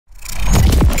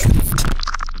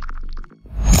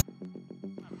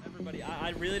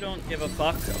I really don't give a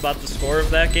fuck about the score of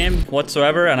that game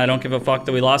whatsoever, and I don't give a fuck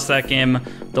that we lost that game.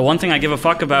 The one thing I give a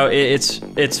fuck about, it's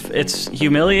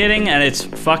humiliating and it's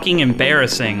fucking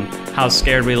embarrassing how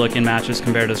scared we look in matches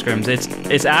compared to scrims.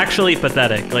 It's actually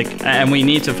pathetic, like, and we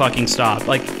need to fucking stop.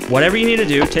 Like, whatever you need to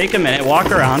do, take a minute, walk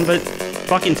around, but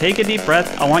fucking take a deep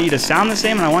breath. I want you to sound the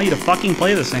same, and I want you to fucking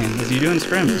play the same as you do in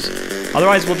scrims.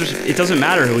 Otherwise, it doesn't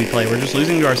matter who we play. We're just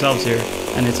losing to ourselves here,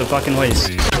 and it's a fucking waste.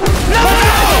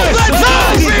 Let's go!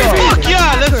 Fuck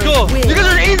yeah, let's go! You guys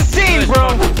are insane, bro!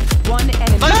 One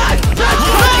enemy.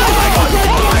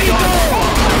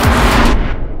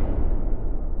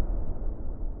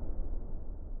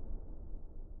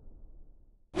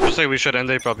 Just like we should end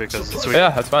it probably because it's weak. Yeah,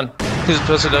 that's fun. He's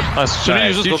posted up. Nice. Should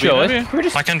we just go chill B?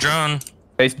 I can drone.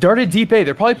 They darted deep A.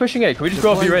 They're probably pushing A. Can we just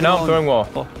go up B right now? I'm throwing wall.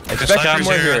 Expect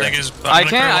more here. I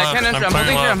can't enter. I'm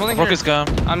holding here. I'm holding here. Focus gun.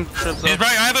 I'm tripped up. He's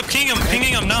right. I have a pinging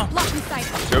him now.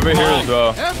 He's over here as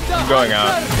well. I'm going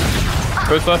out.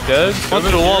 Coach left dead. One to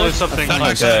the wall or something.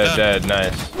 Dead.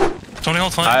 Nice. 20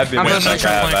 hold flank. I have been missing.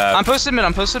 I'm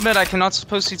posted mid. I cannot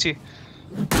post CT.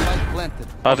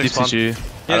 I'll deep CT.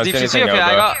 Yeah, deep CT. Okay,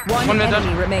 I got one mid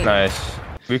done. Nice.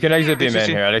 We can exit B main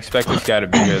here. I'd expect this guy to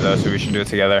be here though, so we should do it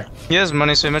together. He has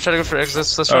money, so we might try to go for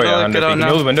exits. Let's try to get out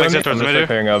now.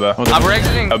 We're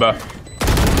exiting. Elbow.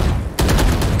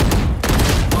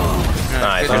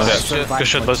 Nice. Good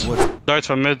shit, boys. Darts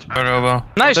from mid.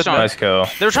 Nice, John. Nice kill.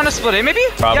 They were trying to split A, maybe?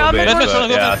 Probably.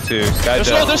 Yeah, two.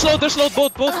 They're slow,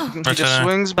 both. He just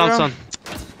swings, bro.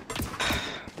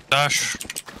 Dash.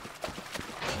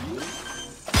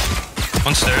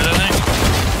 One stairs, I think.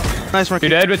 Nice, Marky.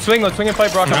 Dude, Edward, swing. Let's swing and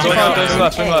fight Brock.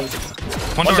 Swing left.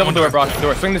 One double door, Brock.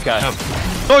 Door. Swing this guy.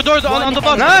 Doors on the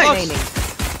box. Nice.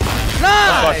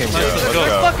 Fucking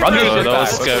go. Run that was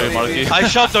scary, Marky. I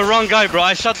shot the wrong guy, bro.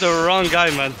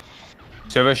 Man.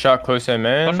 Silver shot close in,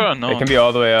 man. It can be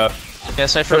all the way up. Yeah,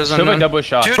 Cypher is on. Silver double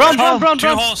shot. Run. Two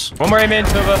holes. One more A main,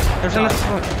 Silver.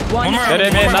 One more. Good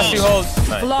A main, last 2 holes.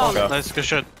 Nice. Go. Nice, good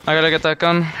shit. I gotta get that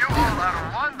gun.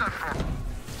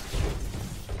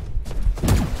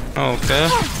 Okay.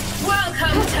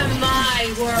 Welcome to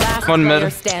my world. One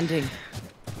mid. Standing.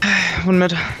 One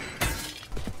mid.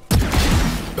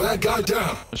 Bad guy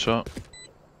down. Shot.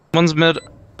 One's mid.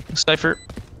 Cypher.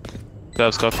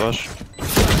 Dab's got flash.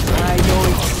 I know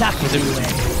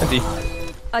exactly.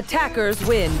 Attackers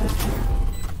win.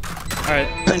 Alright,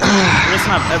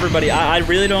 listen up everybody, I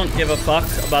really don't give a fuck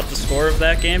about the score of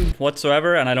that game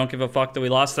whatsoever, and I don't give a fuck that we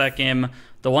lost that game.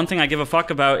 The one thing I give a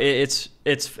fuck about, it's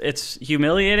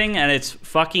humiliating and it's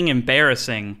fucking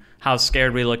embarrassing how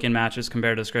scared we look in matches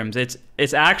compared to scrims.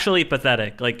 It's actually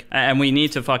pathetic, like, and we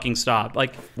need to fucking stop.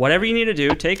 Like, whatever you need to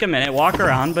do, take a minute, walk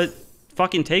around, but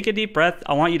fucking take a deep breath.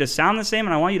 I want you to sound the same,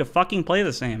 and I want you to fucking play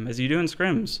the same as you do in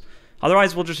scrims.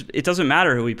 Otherwise, it doesn't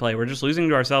matter who we play. We're just losing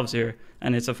to ourselves here,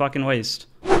 and it's a fucking waste.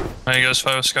 Hey guys,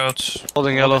 5 scouts.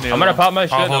 Holding yellow. I'm gonna pop my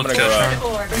shit. I'm gonna go kitchen.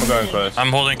 I'm going close. I'm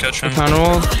holding kitchen.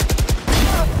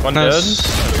 One nice.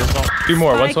 dead. 2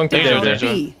 more. One swung to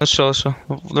Let's chill.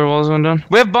 Their walls going down.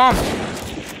 We have bomb.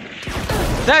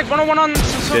 Dag, 101 on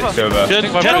Silva.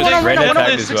 101 on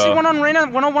Reyna. 61 on Reyna.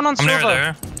 101 on Silva. I'm near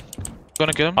there.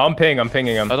 Gonna get him. I'm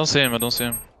pinging him. I don't see him.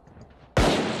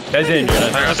 That's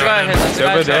injured.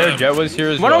 Silva there. Jet was here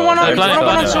as well. 101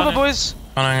 on Silva, boys.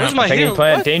 Where's my heal?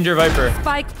 Plant. Danger Viper.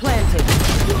 Spike planted.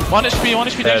 1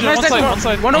 HP. Danger. One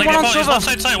side. 101 on Silva.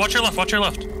 Side. Watch your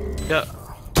left. Yeah.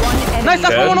 Nice,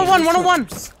 that's 101.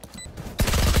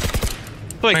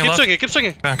 Wait, keep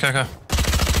swinging. Okay.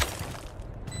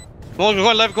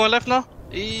 Going left now.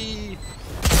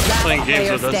 Playing games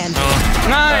with us.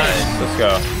 Nice. Let's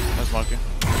go. That's Marky.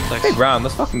 Big round.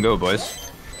 Let's fucking go, boys.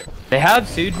 They have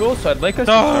siege rules, so I'd like us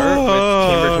to start with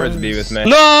chamber towards B with me.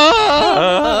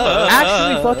 No!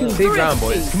 Actually, fucking big round,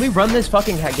 boys. Can we run this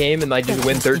fucking game and like just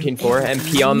win 13-4 and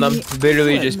pee on them?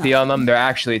 Literally just pee on them. They're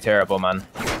actually terrible, man.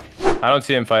 I don't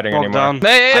see him fighting anymore.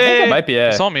 Hey. I think it might be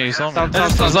it. He saw me.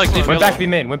 Sounds like went back B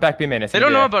main. They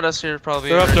don't know about us here, probably.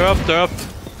 They're up.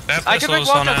 They have pistols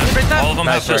on it. All of them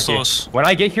have pistols. When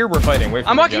I get here, we're fighting.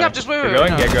 I'm walking up. Just wait. You're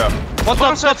going? Yeah, go.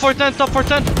 Top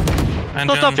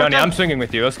 410. Johnny, I'm swinging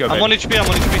with you. Let's go, baby. I'm 1 HP.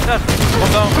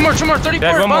 Two more. 34.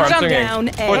 Dead, one more. I'm swinging. Down.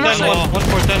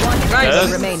 410.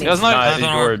 Nice. Remaining.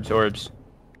 Nice. Orbs.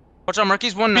 Watch out,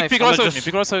 Marky's one knife. Pick right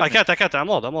side. I can't. I'm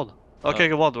old. Okay,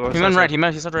 good wall. He went right.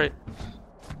 He said right.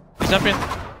 He's jumping.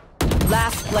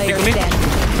 Last player standing.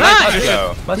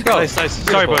 Nice! Let's go. Nice.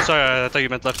 Sorry, bro. Sorry, I thought you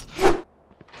meant left.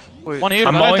 Wait. One here.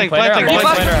 I'm planting.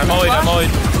 I'm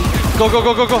ullied.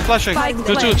 Go. Flashing.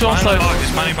 Two on side.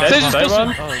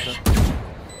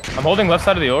 I'm holding left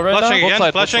side of the ult right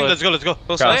now. Flashing. Let's go.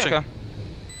 Flashing.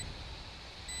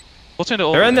 What's in the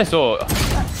old? They're in this old.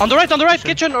 On the right,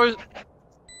 kitchen or...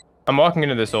 I'm walking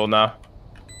into this old now.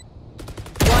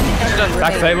 One enemy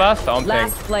Backside remaining. last, on ping.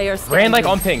 Last player standing. Ran like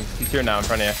on ping. He's here now in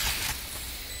front of you.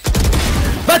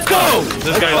 Let's go!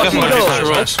 This guy is definitely a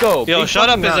troll. Let's go! Yo, Big shut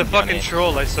up is a round, fucking Johnny.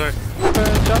 troll, I swear.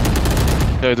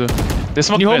 Yeah, I do. They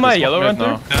smoke Can you hold mid, my they yellow smoke mid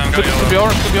run now. Yeah, I'm Could going be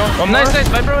orange, could be orange. One Nice, more. nice.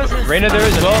 Viper is... Reyna there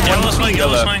as well. Yellow swing,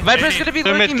 yellow swing. Viper's gonna be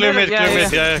Clear mid, lurking clear mid, mid. clear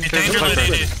mid. Yeah. Yeah, He dangerous,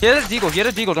 AD. He had a deagle, he had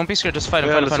a deagle. Don't be scared, just fight him,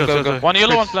 Yeah, fight him, let's fight him. go, Go, let's go. go. One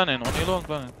yellow, one planning. One yellow, one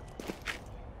planning.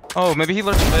 Oh, maybe he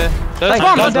lurks there. That's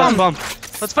Bomb.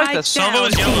 Let's fight this. Salvo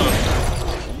is yellow.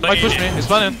 Mike, push me. He's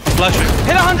planning. flashing.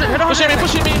 Hit 100, hit 100.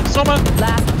 Pushing me. Snowman.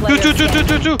 Last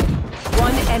player. Two.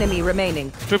 One enemy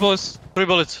remaining. 3 bullets. 3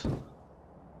 bullets.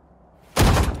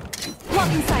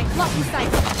 Blocking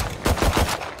sight.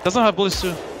 Doesn't have bullets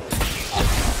too.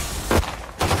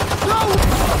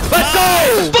 Let's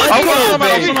go!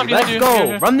 Let's Let's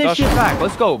go! Run this shit back.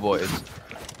 Let's go, boys.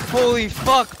 Holy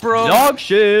fuck, bro. Dog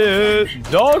shit!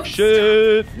 Dog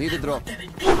shit! These are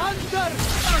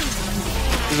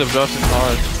drafting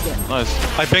hard.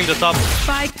 Nice. I pinged the top.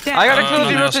 Spike down. I gotta kill if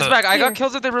they no, rotate so- back. I got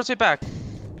kills if they rotate back.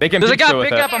 They can There's a peek gap, through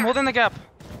big with gap. it. I'm holding the gap.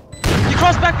 You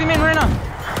cross back the main arena.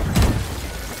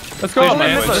 Let's go, Please,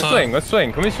 man. man. Let's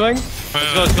swing. Can we swing?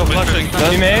 Let's go, flashing.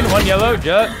 Two main, one yellow,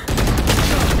 jet.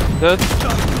 Good.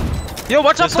 Yo,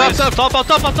 watch out, Stop, please. top.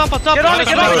 Get on it,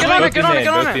 get on it, get on it, get on it,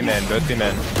 get on Both be it. man, both be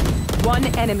man. One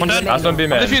enemy One dead. remaining. Last one be I'm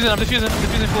man.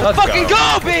 defusing full. Let's Fucking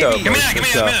go, baby! Let's Give me boys. that,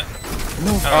 Let's give go. me that.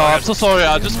 Oh, I'm so sorry.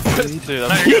 I just... Dude,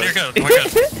 No, you're good, we're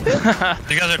good.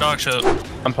 You guys are dog shit.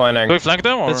 I'm planning. Can we flank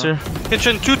them or? Let's hear.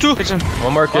 Kitchen, 2. Kitchen.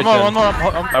 One more kitchen. One more.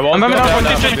 I won't I'm go out down on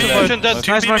now. kitchen, Kitchen dead.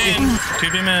 Nice, 2B Marky. man.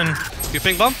 2B man. You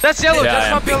ping bomb? That's yellow, Yeah,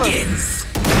 that's not yellow.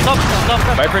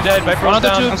 Stop. Viper dead, Viper One was under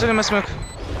two. down. I'm sitting in my smoke.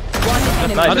 One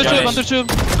enemy Nice, Under remaining. Johnny. tube.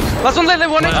 Last one late,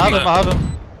 1 I HP. have him.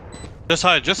 Just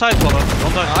hide, Paula.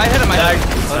 Don't die. I hit him, Tag.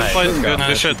 That's Nice. fine. Let's go.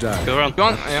 Good shit. Go around. You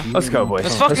want? Yeah. Let's go, boys.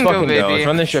 Let's fucking go, baby. Let's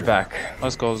run this shit back.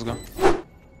 Let's go.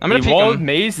 I'm gonna The peek wall him.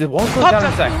 maze, the wall goes Pop down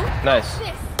in a that. sec. Nice.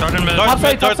 Dart in mid. Top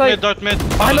side, top side. Dart mid.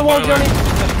 Behind the wall, Johnny.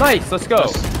 Nice, let's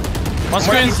go. On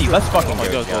screen. Easy, let's fucking Oh my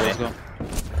go. god, let's go.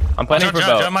 I'm planning for Jet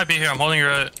belt. might be here, I'm holding your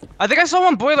right. I think I saw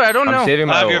one boiler, I don't know. I'm saving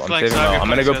I my have ult. your I'm flanks, saving I have my your ult. I'm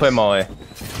gonna go flanks, play Molly.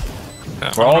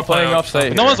 Yeah, We're I'm all gonna play playing out. off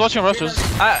site No here. one's watching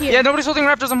Raptors. Yeah, nobody's holding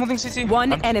Raptors, I'm holding CT.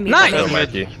 One enemy Nice. Go, remaining.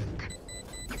 Marky.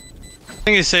 I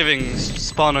think he's saving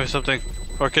spawn or something.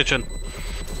 Or kitchen.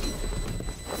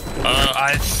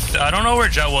 I don't know where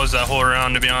Jet was that whole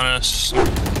round, to be honest.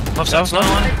 Left side's not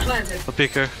on. A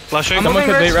peeker. Flashing. Someone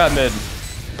could bait Res. rat mid.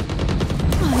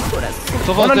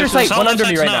 One under sight, one under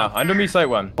me right now. Under me sight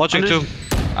one. Watching Under- 2.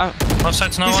 Left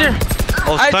side's not He's on. here.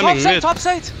 Oh, Top spamming side, mid. top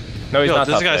side. No, he's Yo, not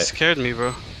this top guy sight. scared me,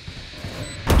 bro.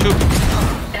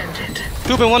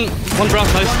 2 and one brown,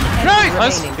 nice.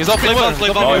 Nice. remaining. He's off Play bomb, play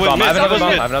Oh, bomb. I You win mid. have another You bomb.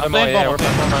 win I have mid. another I'm bomb. playing Yeah, bomb, we're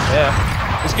playing bomb.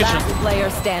 Yeah. It's kitchen. Last player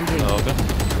standing. Oh, okay.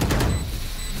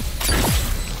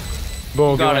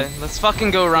 Boom. Got it. Let's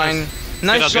fucking go, Ryan.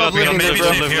 Nice up, job get up, leading get there, up, Maybe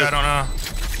get bro. up. safe here, I don't know.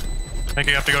 I think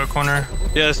you have to go to corner.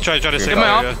 Yeah, let's try to save Get my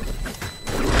our up. area.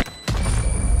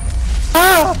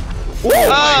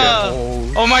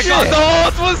 Oh my god, the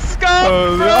ult was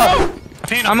scum, bro!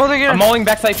 I'm holding here. I'm mauling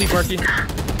backside peek, Marky.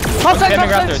 Top side, Scamming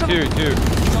top Raptor, side.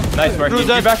 two. Nice, Marky. Through Two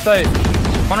that. backside. Corner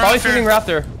Probably right shooting here.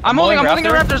 Raptor. I'm holding the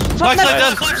Raptors. Top Backside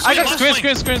side. dead. I got Left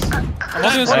screens. swing. I'm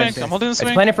holding the Nice. swing. I'm holding the It's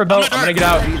swing. planning for belt. I'm gonna get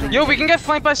out. Yo, we can get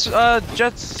flanked by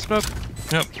Jets smoke.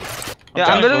 Yep. Yeah,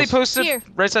 trying I'm to literally close. posted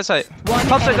right side. One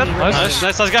Top side, enemy dead. remaining. Nice,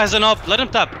 nice. That guy has an up. Let him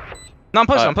tap. No, I'm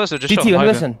posted. Just GT, chill.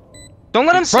 listen. Don't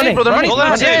let him save, bro. They're running. Don't let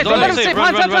him Yeah, save. don't let him save.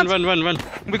 Run,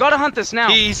 Plant. We gotta hunt this now.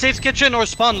 He saved kitchen or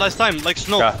spawn last time, like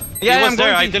snow. Yeah. Yeah, He I'm was there.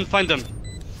 going I to- didn't find him.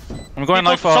 I'm going People-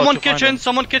 knife out. someone to find kitchen, him.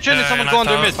 someone kitchen, and someone Yeah, go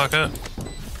under knocked mid. out, fuck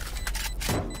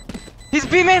it. He's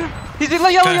B-man. He's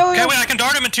yellow. Okay, wait, I can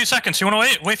dart him in 2 seconds. You wanna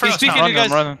wait? Wait for He's us peeking now. you guys.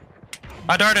 running.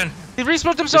 I dart in. He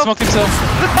re-smoked He himself. smoked himself.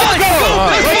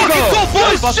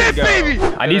 Let's shit, baby.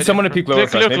 I need someone to peek lower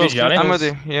first. Maybe Johnny. I'm with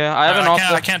you. Yeah, I have an I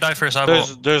off. can't die first, I will.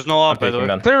 There's no up, by the way.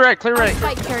 Clear right.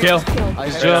 Kill.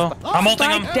 Joe. I'm ulting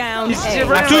him. Spike down. He's A.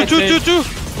 right. Two.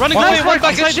 Running One away, one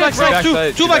backside, backside,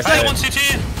 backside. two backside. One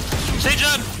CT. Stay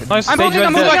Jed. Nice. I'm Stage holding.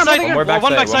 I'm one holding. I'm dead. holding. One more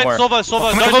One backside, backside, one more.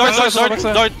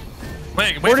 Sova. Dart.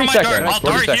 Wait for 40 my seconds, dart. I'll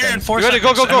 40 dart here in seconds. 4 You ready?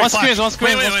 seconds. Go, go, go. And One flash.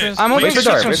 screens. Wait. I'm holding Wait for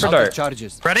dart, wait instructions. for dart.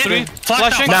 Charges. Ready? Three. Flash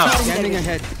Flashing. down. Now. Standing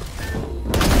ahead.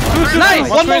 Nice.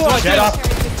 One more. Jet up.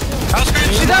 House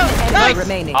screens. She's out. Enemy Nice.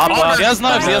 remaining. Up, up. He has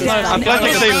knives. He has knives. I'm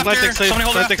planting Somebody save, hold planting after. save, Somebody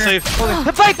hold planting after. save.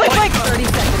 Fight. 30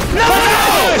 seconds.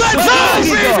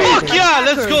 Fuck yeah,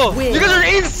 let's go. You guys are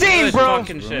insane, Nice bro.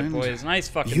 fucking shit, boys. Nice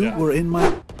fucking You job. were in my...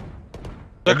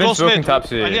 They're I've been close smoking mid. top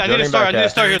C. I need to Joining start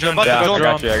back here. They're about Yeah, to I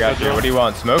drone. got you. What do you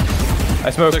want? Smoke? I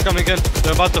smoke. They're coming in.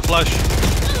 They're about to flash.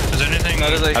 Is there anything? I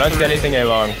don't see anything A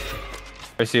long.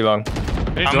 Or C long.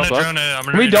 I'm gonna drone it.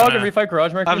 Can we dog and refight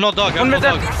garage, Marky? I have no dog. I have One no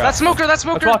minute. dog. That's smoker. That's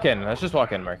smoker. Let's walk in. Let's just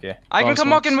walk in, Marky. I can come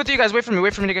walk in with you guys. Wait for me.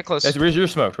 Wait for me to get close. You're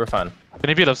smoked. We're fine. Can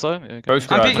you be left side? Yeah,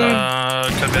 Post I'm garage.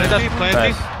 peeking. Could be. Plenty.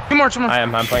 Nice. Two more. Two more.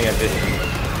 I'm playing at this.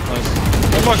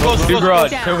 One more close. Two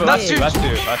garage. down. Two, That's two. Last two.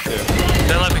 Last two.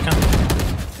 They let me come.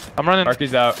 I'm running.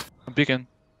 Marky's out. I'm peeking.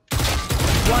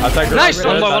 Outside garage. Nice.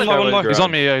 One more. He's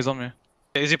on me. Yeah, he's on me.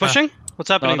 Is he pushing? What's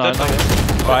happening? No, no,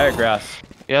 Fire grass.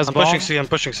 He has I'm bomb. pushing C. I'm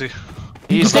pushing C.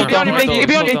 He's He down.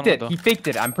 faked it. He faked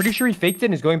it. I'm pretty sure he faked it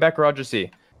and is going back garage to C.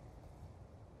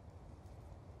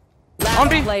 Last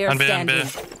B. player On B, on B.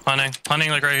 standing. Hunting. Hunting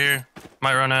like right here.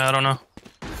 Might run it, I don't know.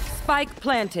 Spike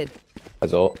planted.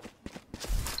 That's ult.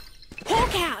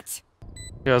 Hawk out.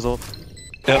 He has ult.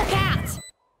 Hawk out.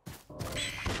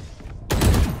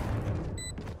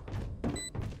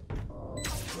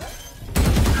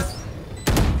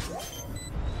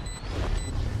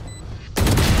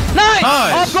 Nice.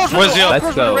 Nice. Where's the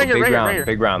Let's go.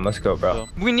 Big round. Let's go, bro.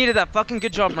 We needed that fucking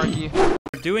good job, Marky.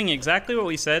 They're doing exactly what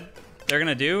we said they're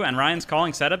gonna do, and Ryan's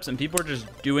calling setups, and people are just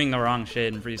doing the wrong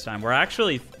shit in freeze time. We're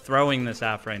actually throwing this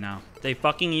half right now. They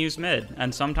fucking use mid,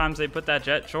 and sometimes they put that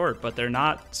jet short, but they're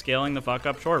not scaling the fuck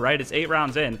up short, right? It's 8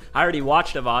 rounds in. I already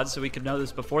watched a VOD, so we could know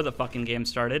this before the fucking game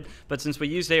started, but since we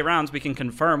used 8 rounds, we can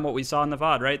confirm what we saw in the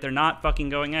VOD, right? They're not fucking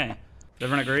going A. Does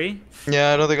everyone agree?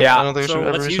 Yeah, I don't think. Yeah. I don't think So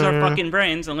let's use our fucking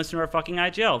brains and listen to our fucking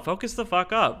IGL. Focus the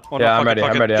fuck up. Yeah, I'm ready.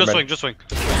 I'm ready. Just swing.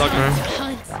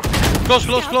 Close.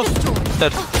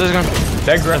 Dead. There's gonna.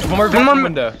 Dead grass. One more more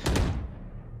window.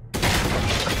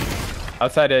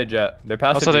 Outside edge jet. They're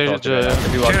past Outside the edge, default. yeah.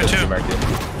 If you watch Two, this, two.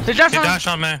 Marky. They just He run. dashed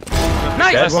on me.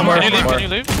 Nice. Dead. One more. Can you leave? One Can you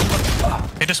more.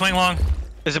 leave? He just swing long.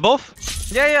 Is it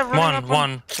both? Yeah. Running up.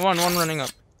 One. One running up.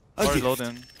 Already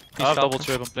loading. I have double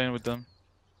trip. I'm playing with them.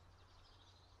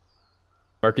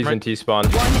 Marky's in T spawn.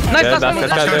 Nice. Yeah, That's that's one.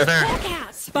 guy Goes there. there.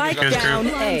 Spike Here's down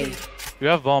group. A. We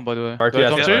have bomb, by the way. Marky Do I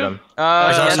has come to to fight you? him.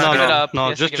 Yes, no, give it up. No,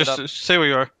 Yes, just give it up. say where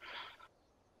you are.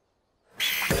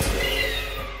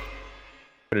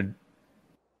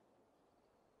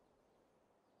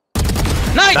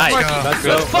 Nice. Nice. Marky. Let's go.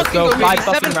 Let's Let's fucking go. go, Five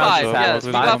baby. fucking 7-5. rounds. Yes,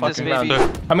 we Five got this, fucking baby.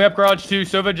 rounds. Coming up garage 2,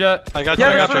 Sova jet. I got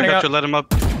Yeah, you. I turning got up. you. Let him up.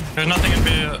 There's nothing in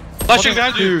B. Flashing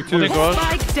behind you. 2.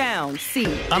 Spike down C.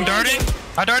 I'm darting.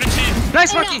 I darted C.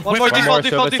 Nice, Marky. One more One more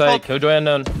default. Sova site. Killjoy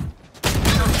unknown.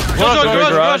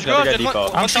 Garage. Gotta get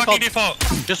default. I'm shocking default.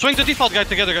 Just swing the default guy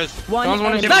together, guys. One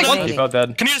Someone's enemy Nice. remaining. Default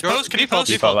dead. Can you just post? Can you post?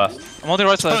 Default last. I'm on the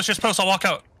right side. Just post. I'll walk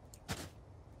out.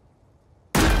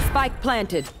 Spike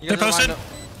planted. They posted.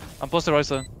 I'm posted right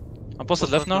side. I'm posted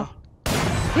left now.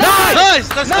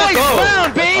 Nice. Let's Nice. go.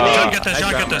 Round, baby. Sean, get this.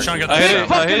 Sean, get this. Sean, get I hit this. it.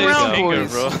 Fucking round, Finger,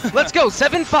 boys. bro. Let's go.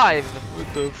 7-5.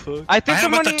 What the fuck? I I think hit the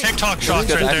him with the money. TikTok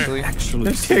shots right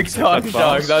there. TikTok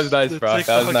dog. That was nice, bro.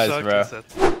 That was nice,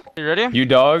 bro. You ready? You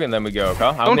dog, and then we go,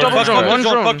 okay? Don't double jump. One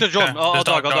drone. Fuck the drone. Oh, There's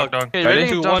dog. Okay, Ready? ready?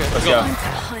 2, Dog 1. it. Let's go.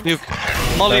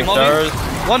 Nuke. Molly. Stars.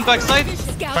 One backside.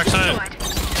 Backside.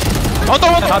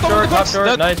 Top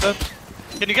door. Nice.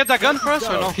 Can you get that gun for us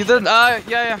or no? He did.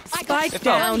 Yeah. Spike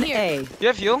down A. You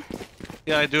have heal?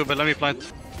 Yeah, I do, but let me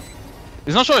plant.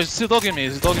 He's not sure. He's still dogging me.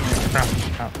 He's dogging me.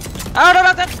 Out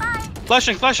of that.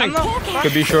 Flashing.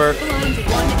 Could be short.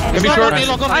 Could be short.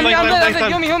 I'm dead.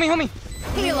 Heal me.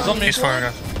 He's on me. He's far.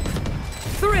 Guys.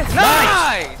 Thrift.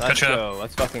 Nice. Let's Gotcha. go.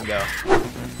 Let's fucking go.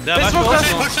 Let's go.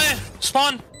 Push it.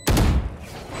 Spawn.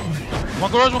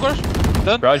 One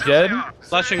garage. Garage dead.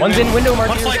 Flashing. One's in window, One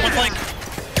Marky. flank. One flank.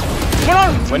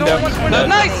 Window. Dead.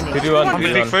 Nice. Two do one.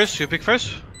 You pick first. He's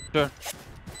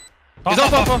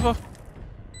Off.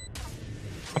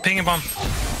 I'm pinging bomb.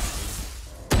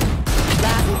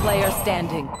 Last player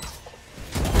standing.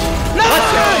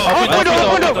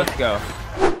 Let's go.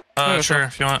 Sure,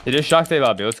 if you want. It is shock day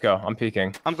lobby. Let's go. I'm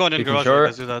peeking. I'm going in Peeking garage. short.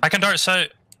 Let's do that. I can dart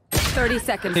sight. 30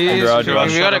 seconds He's- left.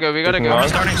 Garage. We gotta go. Peeking long.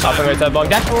 Starting Hopping side. right side long.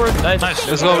 Dash forward. Nice. Nice.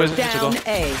 Let's go. Down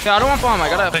A. Yeah, I don't want bomb. I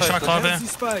gotta. They shot club in.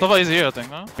 So far, easy here, I think.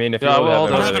 No? I mean, if you Yeah, hold we'll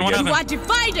that, hold that's it. really What good. happened? to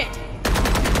find it.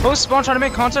 Post spawn trying to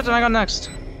make contact, and I got next.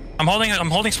 I'm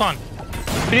holding spawn.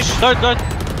 Finish. Dart.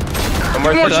 One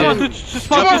more. Two more, Two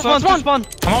two more. Spawn.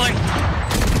 I'm holding.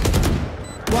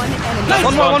 One enemy.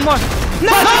 One more.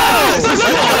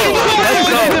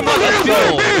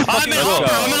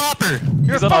 I'm an upper.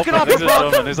 You're He's an fucking upper.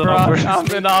 up, bro. He's an upper.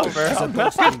 I'm an offer.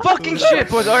 Good fucking shit,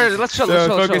 boys. Alright, let's chill.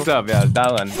 Focus up. Yeah,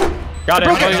 dial in. Got it.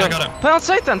 I got him. Play on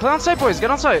site then. Play on site, boys. Get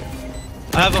on site.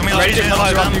 I have a Ready to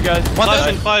five. come You guys.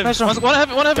 Flashing 5. Nice one. One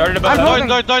heavy. Started above I'm that. holding.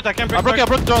 Dart. I can't break. I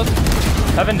broke draws.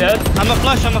 Heaven dead. I'm a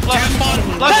flash.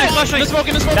 Flashing. Let's smoke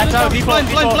in the smoke. That's how default.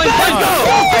 Blind. Let's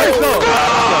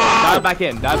go. Dive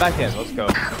back in. Let's go.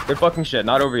 They're fucking shit.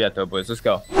 Not over yet though, boys. Let's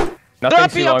go. They're Nothing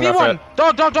up too B, long up after B1.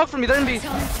 it. Dog for me. They're in B.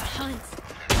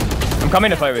 I'm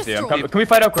coming to fight with you. Can we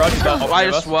fight out garage? Oh,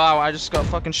 I just got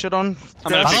fucking shit on. I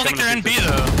don't think they're in B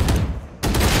though.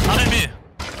 Not in B.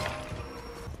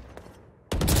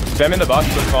 Spam in the box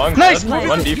with long. Nice!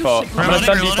 One default. I'm gonna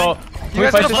stun default. Can we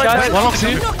guys fight gotta this fight, guy? One on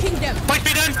C. Fight B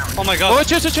then. Oh my Oh, god.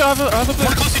 chill. I have a play.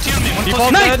 One close CT on me. One Default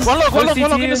close dead. CT. One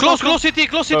lock. Close CT,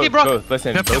 Go, bro.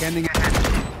 listen.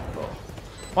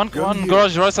 One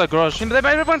garage, right side garage. They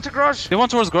might have went to garage. They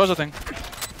went towards garage, I think.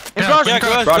 In Yeah, garage. yeah,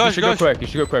 garage. Brock, you should go quick. You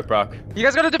should go quick, Brock. You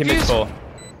guys gotta Team is defuse. full.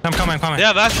 I'm coming.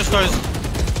 Yeah, that's just stars.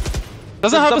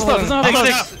 Doesn't have a start.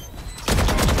 Six.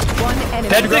 One enemy.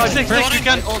 Dead garage. Six, you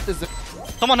can.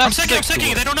 Someone I'm has sicking. I'm six.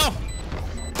 sicking. They don't know.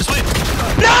 Just wait.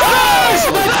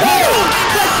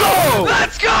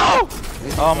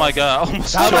 Oh my god, I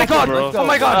almost Oh my choked, god, bro. let's go. Oh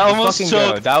my god. I almost Fucking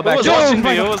go. choked. Dial back I was in. watching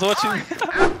me, I was watching me.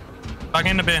 Back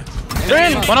into B.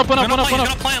 They're in. One up. You're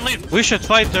gonna play and leave. We should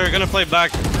fight, they're gonna play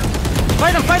back.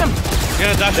 Fight him. You're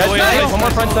gonna dash Dead away. nice. One more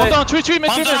front Hold side. on, tree, mid,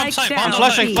 Bombs tree. on site. Bombs on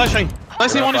Flashing. site.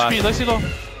 Let's see 1 HP, let's see low.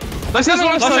 Let's see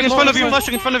low, Flashing in front of you,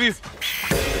 flashing in front of you.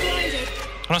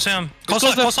 I don't see him. Close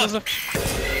left.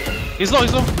 He's low.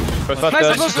 Close left,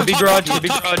 Nice, the big Talk, garage. talk, The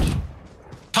big talk. garage.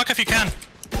 Tuck if you can.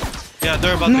 Yeah,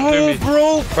 they're about to clear me.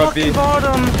 Bro, Front B. fucking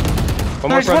bottom. One more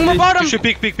Nice, front one more B. bottom. You should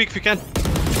peek if you can.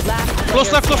 Last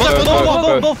Close left, player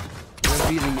Go. both.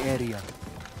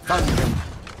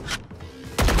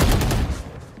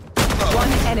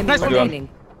 One enemy Nice one. remaining.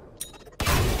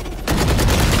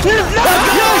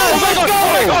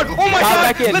 Oh my Dial god.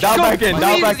 back in. Let's Dial go. back in.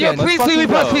 Dial back in. Please, Let's fucking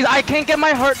go. please. I can't get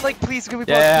my heart. Like, please, can we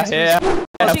pause? Yeah.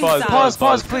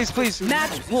 Pause, please.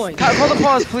 Match point. Call the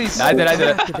pause, please. I did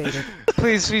it. Activated.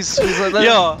 Please.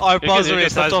 Yo, our pause good, you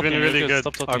race can has stop been talking, really you can good.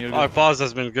 stop talking, you're Our good. pause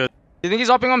has been good. You think he's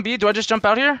hopping on B? Do I just jump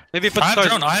out here? Maybe put I have stars.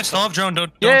 drone. I still have drone.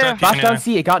 Don't Yeah, drop Back peeking down in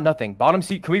C. It got nothing. Bottom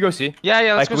C. Can we go C? Yeah,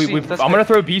 let's Like go see. I'm gonna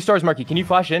throw B stars, Marky. Can you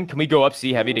flash in? Can we go up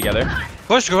C heavy together?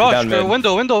 Push garage, Down mid.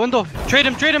 window. Trade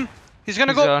him. He's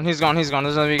gonna go. He's gone. There's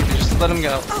nothing we can do. Just let him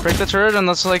go. Break the turret and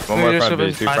let's like. One more front B.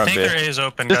 maybe Two I front think B. their A is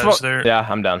open, Just guys. They're Yeah,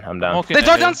 I'm down. Okay. They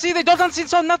dug down C.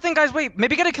 So nothing, guys. Wait,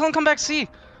 maybe get a kill and come back C.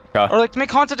 Okay. Or like make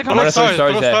contact to come I'm back gonna C. throw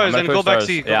Throw stars. stars I'm and gonna go throw back stars.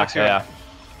 C, go Yeah, back C, yeah.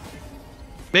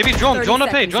 Maybe drone a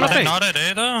 30 pay. seconds Are they pay. not at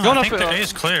A though. Drone I up, think their A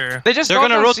is clear. They just They're dug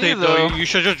gonna down C, rotate though. though. You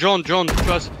should just drone.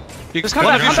 Trust. You Just come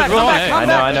one back, of you come should back, drone. come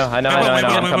back, I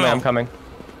know. I'm coming.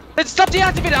 Stop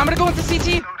deactivating. I'm gonna go into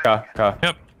CT. Okay.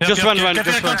 Yep. Just run, Get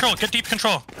just run. control. Get deep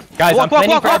control. Guys, I'm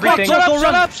planning for everything.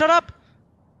 Shut up.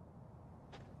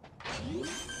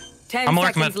 10 I'm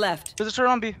working seconds mid. left. There's a turret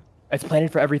on B. It's planning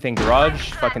for everything.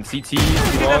 Garage, fucking CT, too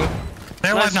long. Stay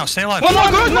alive now. Stay alive.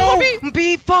 One more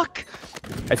B. Fuck.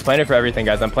 It's planning for everything,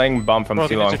 guys. I'm playing bomb from Bro,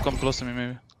 C you need long. to come close to me,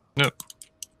 maybe. Yep.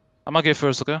 I'm gonna get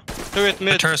first, okay? Turret The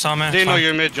mid. turret's on me. They know Fine.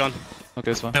 you're mid, John.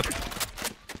 Okay, it's fine. Yep.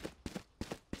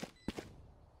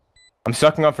 I'm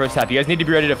sucking on first half. You guys need to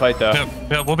be ready to fight, though.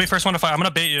 Yep. We'll be first one to fight. I'm gonna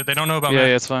bait you. They don't know about Yeah,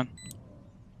 me. it's fine.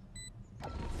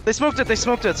 They smoked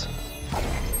it.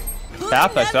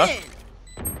 Tap, I suck.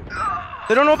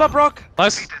 They don't know about Brock.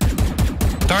 Nice.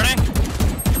 Darting.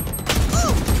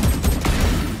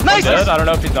 Nice. Dead. I don't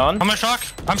know if he's on. I'm in shock.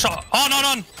 I'm shocked. Oh, no,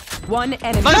 no. One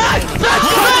enemy Nice. remaining.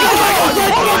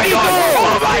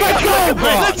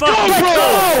 Let's go,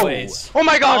 bro. Boys. Oh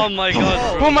my god.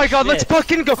 God. Oh my god. Let's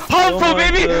fucking go. Harmful,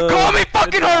 baby. Call me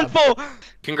fucking harmful.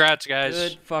 Congrats, guys.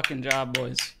 Good fucking job,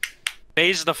 boys.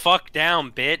 Phase the fuck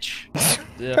down, bitch.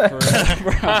 Yeah, for real.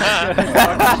 Fucking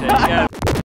shit. Yeah.